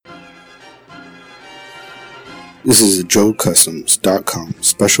This is a JoeCustoms.com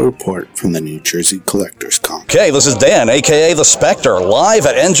special report from the New Jersey Collectors Con. Okay, this is Dan, a.k.a. The Spectre, live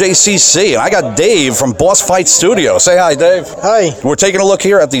at NJCC, and I got Dave from Boss Fight Studio. Say hi, Dave. Hi. We're taking a look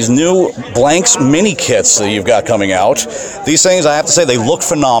here at these new Blanks mini kits that you've got coming out. These things, I have to say, they look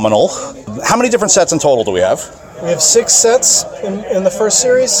phenomenal. How many different sets in total do we have? We have 6 sets in the first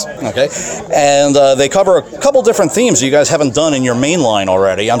series. Okay, and they cover a couple different themes you guys haven't done in your main line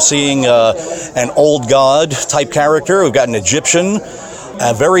already. I'm seeing an old god type character. We've got an Egyptian,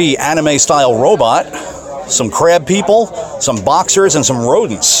 a very anime-style robot, some crab people, some boxers, and some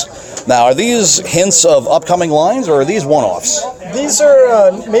rodents. Now, are these hints of upcoming lines, or are these one-offs? These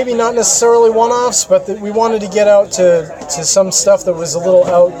are maybe not necessarily one-offs, but we wanted to get out to some stuff that was a little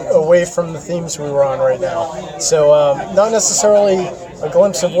out away from the themes we were on right now. So not necessarily a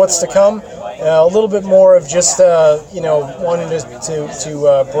glimpse of what's to come, a little bit more of just wanting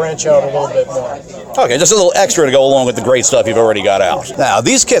to branch out a little bit more. Okay, just a little extra to go along with the great stuff you've already got out. Now,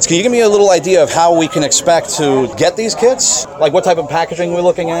 these kits, can you give me a little idea of how we can expect to get these kits? Like what type of packaging we're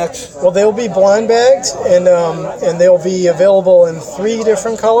looking at? Well, they'll be blind bagged, and they'll be available in 3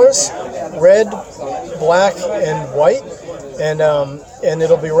 different colors: red, black, and white. And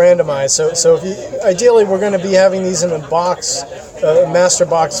it'll be randomized. So ideally, we're going to be having these in a box, master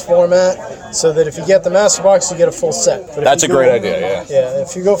box format, so that if you get the master box, you get a full set. But that's a great idea. Yeah. Yeah.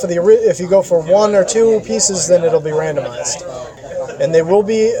 If you go for 1 or 2 pieces, then it'll be randomized. And they will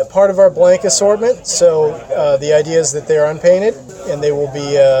be part of our blank assortment. So the idea is that they're unpainted, and they will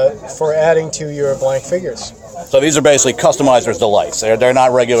be for adding to your blank figures. So these are basically customizers' delights. They're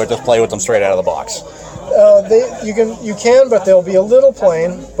not regular. Just play with them straight out of the box. You can, but they'll be a little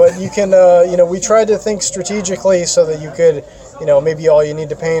plain. But you can, we tried to think strategically so that you could, maybe all you need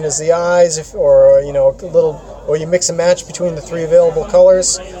to paint is the eyes, or you mix and match between the 3 available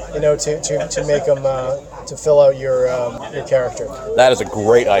colors, to make them to fill out your character. That is a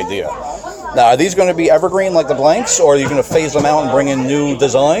great idea. Now, are these going to be evergreen like the blanks, or are you going to phase them out and bring in new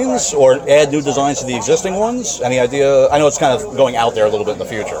designs, or add new designs to the existing ones? Any idea? I know it's kind of going out there a little bit in the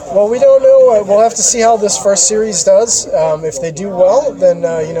future. Well, we don't know. We'll have to see how this first series does. If they do well, then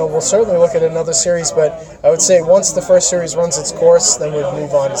we'll certainly look at another series. But I would say once the first series runs its course, then we'd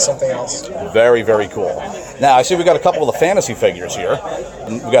move on to something else. Very, very cool. Now, I see we've got a couple of the fantasy figures here.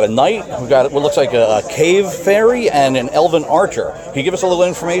 We've got a knight, we've got what looks like a cave fairy, and an elven archer. Can you give us a little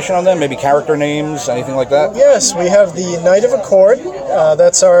information on them? Maybe character names, anything like that? Yes, we have the Knight of Accord.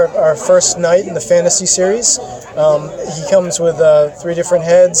 That's our first knight in the fantasy series. He comes with 3 different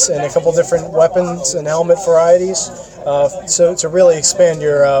heads and a couple different weapons and helmet varieties. So to really expand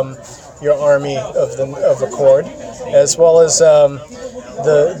your army of Accord, as well as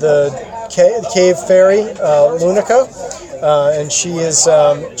the cave fairy Lunica. And she's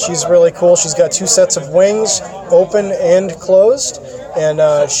really cool. She's got 2 sets of wings, open and closed, and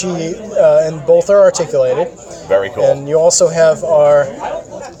and both are articulated. Very cool. And you also have our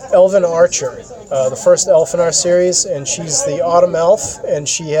Elven Archer, the first elf in our series, and she's the Autumn Elf, and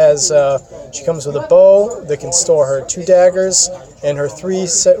she comes with a bow that can store her 2 daggers and her 3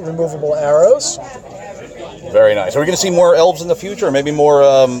 set removable arrows. Very nice. Are we going to see more elves in the future, or maybe more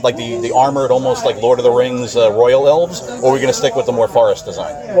like the armored, almost like Lord of the Rings royal elves, or are we going to stick with the more forest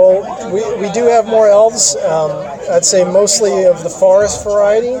design? Well, we do have more elves. I'd say mostly of the forest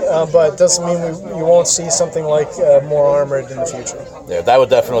variety, but it doesn't mean you won't see something like more armored in the future. Yeah, that would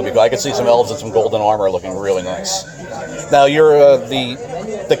definitely be cool. I could see some elves in some golden armor looking really nice. Now, you're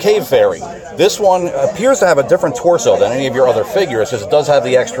the cave fairy. This one appears to have a different torso than any of your other figures, because it does have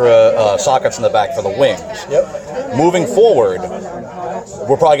the extra sockets in the back for the wings. Yep. Moving forward,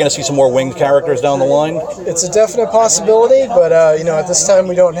 we're probably going to see some more winged characters down the line. It's a definite possibility, but at this time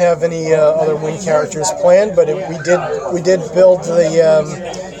we don't have any other winged characters planned. But we did build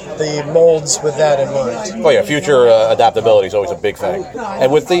the molds with that in mind. Oh yeah, future adaptability is always a big thing.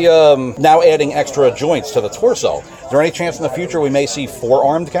 And with the now adding extra joints to the torso, is there any chance in the future we may see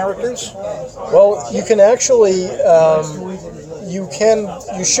 4-armed characters? Well, you can actually,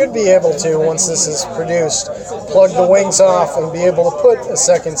 you should be able to, once this is produced, plug the wings off and be able to put a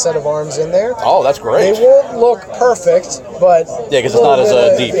second set of arms in there. Oh, that's great. They won't look perfect, but yeah, because it's not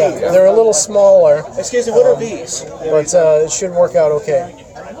as deep. Yeah, they're a little smaller. Excuse me, what are these? But it should work out okay.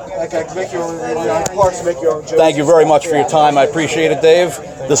 Make your own parts, make your own jokes. Thank you very much for your time. I appreciate it, Dave.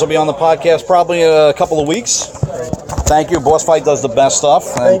 This will be on the podcast probably in a couple of weeks. Thank you. Boss Fight does the best stuff,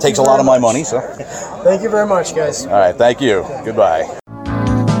 and it takes a lot of my money. So, thank you very much, guys. All right, thank you. Goodbye.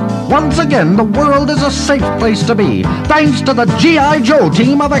 Once again, the world is a safe place to be, thanks to the G.I. Joe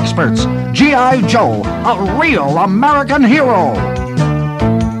team of experts. G.I. Joe, a real American hero.